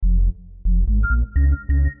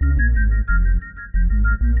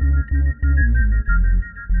Don't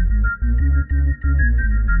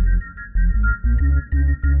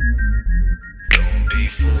be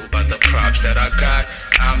fooled by the props that I got.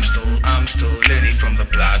 I'm still Lenny from the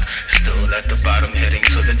block. Still at the bottom, heading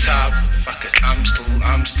to the top. Fuck it, I'm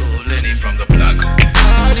still Lenny from the block.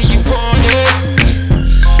 How do you want it?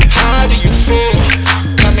 How do you feel?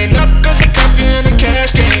 Coming up as a copy in a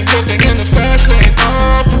cash game, living in the fast lane,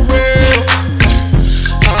 all for real.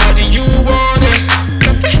 How do you want it?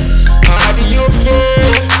 How do you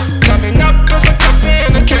feel? Coming up as a copy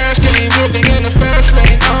in a cash game, living in the fast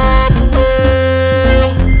lane, all for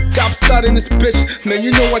real. Cop starting this bitch, man,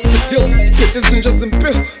 you know what's the deal. Pictures and just in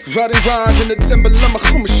bill, riding around in the Timberland,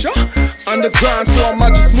 Mahumasha. Underground, so I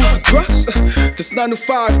might just move the drugs. This 9 to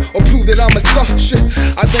 5, or prove that I'm a star. Shit,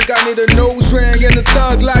 I think I need a nose ring and a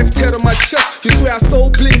thug life tear on my chest. You swear I so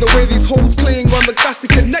bling the way these hoes cling on the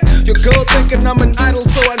classic connect. Your girl thinking I'm an idol,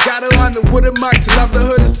 so I got her on the wooden mic. To love the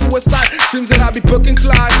hood is suicide. Dreams that I be booking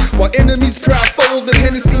flies, while enemies proud fold and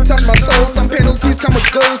Hennessy touch my soul. Some penalties come with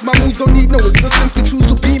goals, my moves don't need no assistance. Can choose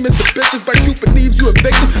to be Mr. Bitches, but Cupid leaves you a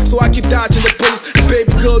victim. So I keep dodging the bullets. And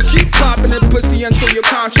baby girl, keep popping that pussy until your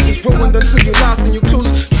conscience is ruined, until you lost and you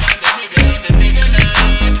clueless.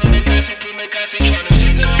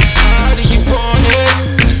 How do you want it?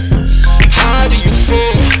 How do you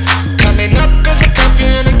feel? Coming up as a copy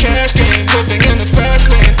in a cash game, living in the fast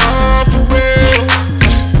lane, all for real.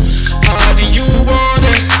 How do you want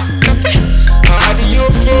it? How do you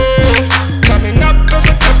feel? Coming up as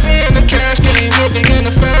a copy in a cash game, living in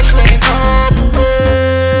the fast lane, all for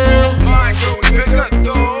real. Mine goes bigger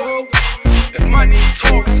though. If money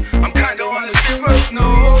talks, I'm kinda on a serious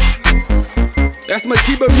note. That's my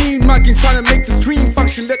deeper mean mugging, trying to make this dream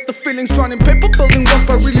function. Let the feelings drown in paper, building wealth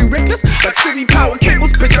but really reckless. Like city power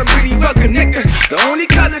cables, bitch, I'm really rugged nigga. The only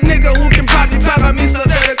colored nigga who can probably power me, so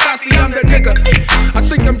better classy, I'm the nigga. I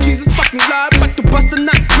think I'm Jesus fucking live, like to bust the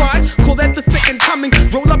night twice. Call that the second coming,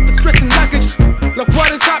 roll up the stress and luggage. Look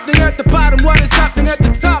what is happening at the bottom, what is happening at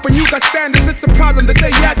the top. When you got standards, it's a problem. They say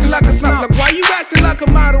you acting like a snob. Like why you acting like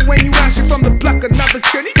a model when you actually from the block? Another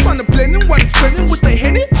chinny, trying to blend in what is trending with the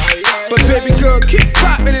henny. But baby girl, keep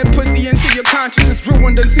popping that pussy until your conscience is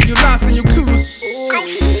ruined, until you lost and you clueless.